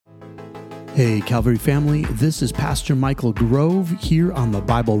Hey, Calvary family, this is Pastor Michael Grove here on the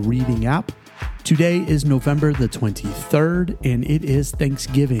Bible Reading app. Today is November the 23rd, and it is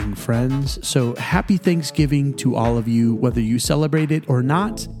Thanksgiving, friends. So happy Thanksgiving to all of you, whether you celebrate it or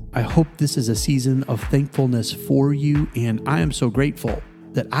not. I hope this is a season of thankfulness for you, and I am so grateful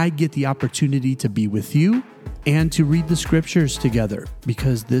that I get the opportunity to be with you and to read the scriptures together,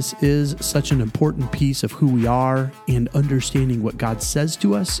 because this is such an important piece of who we are and understanding what God says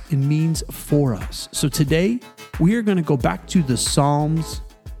to us and means for us. So today, we are going to go back to the Psalms,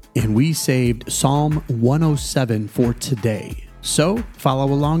 and we saved Psalm 107 for today. So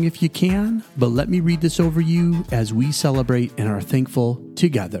follow along if you can, but let me read this over you as we celebrate and are thankful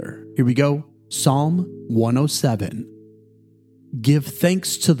together. Here we go. Psalm 107. Give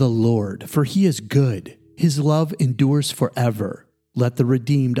thanks to the Lord, for he is good. His love endures forever. Let the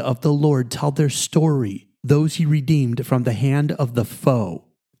redeemed of the Lord tell their story, those he redeemed from the hand of the foe,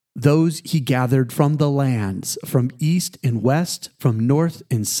 those he gathered from the lands, from east and west, from north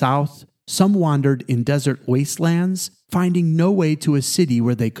and south. Some wandered in desert wastelands, finding no way to a city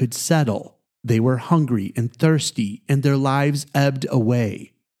where they could settle. They were hungry and thirsty, and their lives ebbed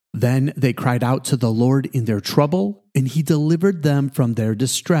away. Then they cried out to the Lord in their trouble, and he delivered them from their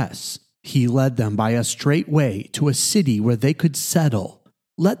distress. He led them by a straight way to a city where they could settle.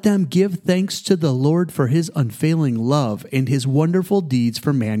 Let them give thanks to the Lord for his unfailing love and his wonderful deeds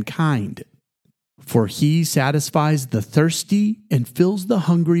for mankind. For he satisfies the thirsty and fills the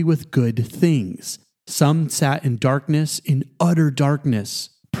hungry with good things. Some sat in darkness, in utter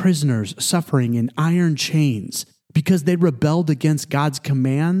darkness, prisoners suffering in iron chains, because they rebelled against God's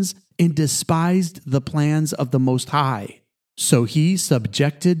commands and despised the plans of the Most High. So he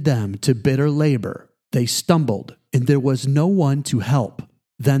subjected them to bitter labor. They stumbled, and there was no one to help.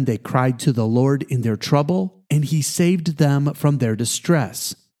 Then they cried to the Lord in their trouble, and he saved them from their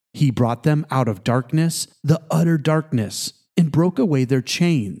distress. He brought them out of darkness, the utter darkness, and broke away their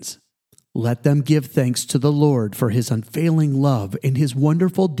chains. Let them give thanks to the Lord for his unfailing love and his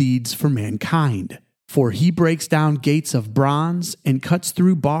wonderful deeds for mankind. For he breaks down gates of bronze and cuts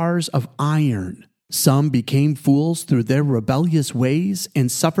through bars of iron. Some became fools through their rebellious ways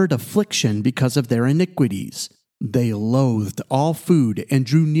and suffered affliction because of their iniquities. They loathed all food and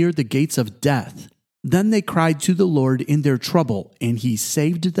drew near the gates of death. Then they cried to the Lord in their trouble, and he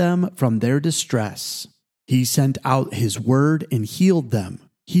saved them from their distress. He sent out his word and healed them.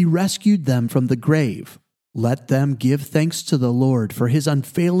 He rescued them from the grave. Let them give thanks to the Lord for his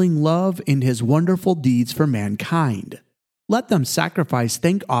unfailing love and his wonderful deeds for mankind. Let them sacrifice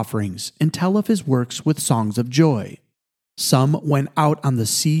thank offerings and tell of his works with songs of joy. Some went out on the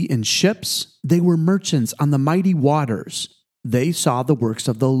sea in ships. They were merchants on the mighty waters. They saw the works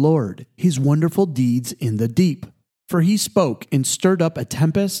of the Lord, his wonderful deeds in the deep. For he spoke and stirred up a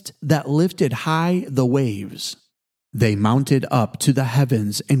tempest that lifted high the waves. They mounted up to the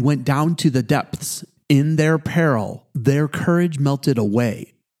heavens and went down to the depths. In their peril, their courage melted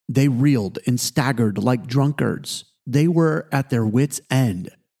away. They reeled and staggered like drunkards. They were at their wits'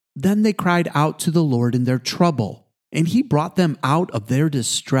 end. Then they cried out to the Lord in their trouble, and he brought them out of their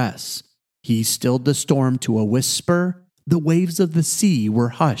distress. He stilled the storm to a whisper. The waves of the sea were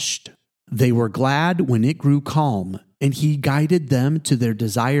hushed. They were glad when it grew calm, and he guided them to their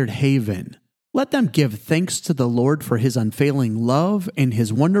desired haven. Let them give thanks to the Lord for his unfailing love and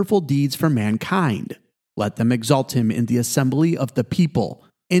his wonderful deeds for mankind. Let them exalt him in the assembly of the people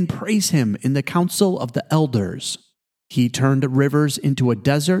and praise him in the council of the elders. He turned rivers into a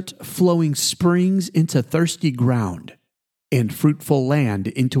desert, flowing springs into thirsty ground, and fruitful land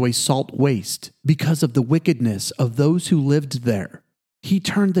into a salt waste because of the wickedness of those who lived there. He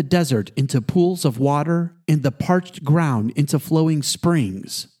turned the desert into pools of water and the parched ground into flowing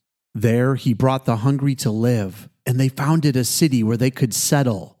springs. There he brought the hungry to live, and they founded a city where they could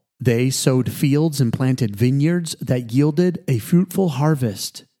settle. They sowed fields and planted vineyards that yielded a fruitful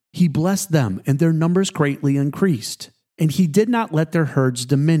harvest. He blessed them, and their numbers greatly increased. And he did not let their herds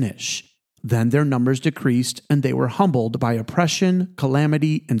diminish. Then their numbers decreased, and they were humbled by oppression,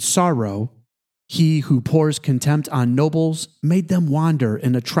 calamity, and sorrow. He who pours contempt on nobles made them wander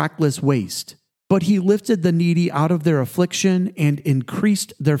in a trackless waste. But he lifted the needy out of their affliction and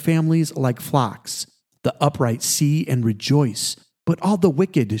increased their families like flocks. The upright see and rejoice, but all the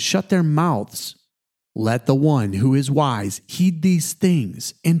wicked shut their mouths. Let the one who is wise heed these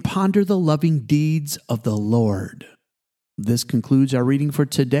things and ponder the loving deeds of the Lord. This concludes our reading for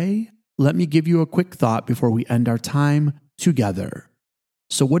today. Let me give you a quick thought before we end our time together.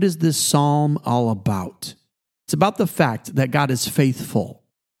 So what is this psalm all about? It's about the fact that God is faithful.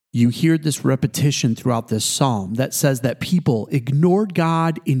 You hear this repetition throughout this psalm that says that people ignored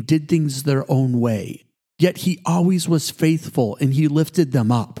God and did things their own way, yet he always was faithful and he lifted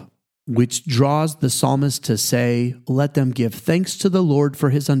them up, which draws the psalmist to say, "Let them give thanks to the Lord for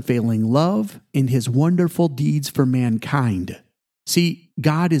his unfailing love and his wonderful deeds for mankind." See,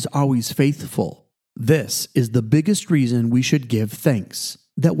 God is always faithful. This is the biggest reason we should give thanks,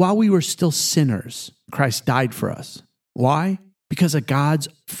 that while we were still sinners, Christ died for us. Why? Because of God's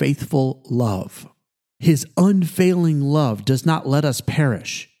faithful love. His unfailing love does not let us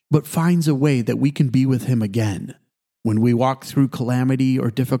perish, but finds a way that we can be with him again. When we walk through calamity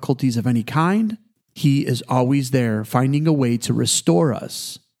or difficulties of any kind, he is always there finding a way to restore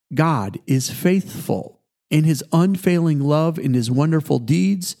us. God is faithful, and his unfailing love and his wonderful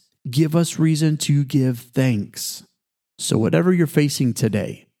deeds give us reason to give thanks. So whatever you're facing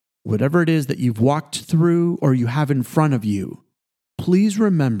today, whatever it is that you've walked through or you have in front of you, please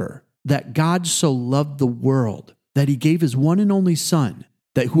remember that God so loved the world that he gave his one and only Son,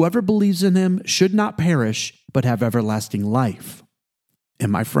 that whoever believes in him should not perish but have everlasting life.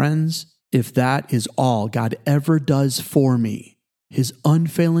 And my friends, if that is all God ever does for me, his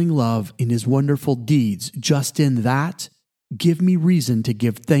unfailing love and his wonderful deeds, just in that, give me reason to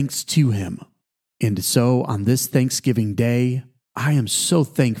give thanks to him. And so on this Thanksgiving Day, I am so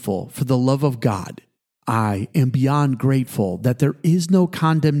thankful for the love of God. I am beyond grateful that there is no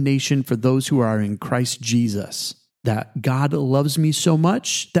condemnation for those who are in Christ Jesus, that God loves me so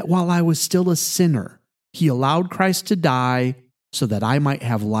much that while I was still a sinner, he allowed Christ to die so that I might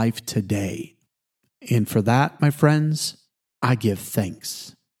have life today. And for that, my friends, I give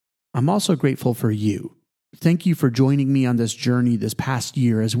thanks. I'm also grateful for you. Thank you for joining me on this journey this past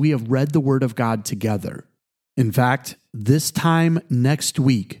year as we have read the Word of God together. In fact, this time next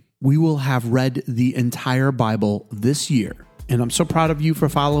week, we will have read the entire Bible this year. And I'm so proud of you for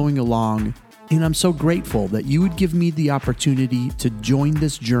following along. And I'm so grateful that you would give me the opportunity to join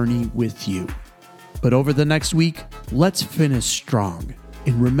this journey with you. But over the next week, let's finish strong.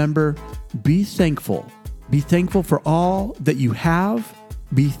 And remember, be thankful. Be thankful for all that you have.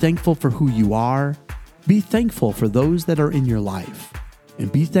 Be thankful for who you are. Be thankful for those that are in your life.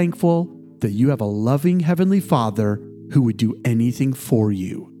 And be thankful that you have a loving Heavenly Father who would do anything for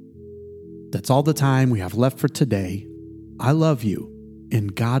you. That's all the time we have left for today. I love you,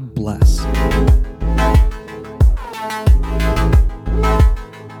 and God bless.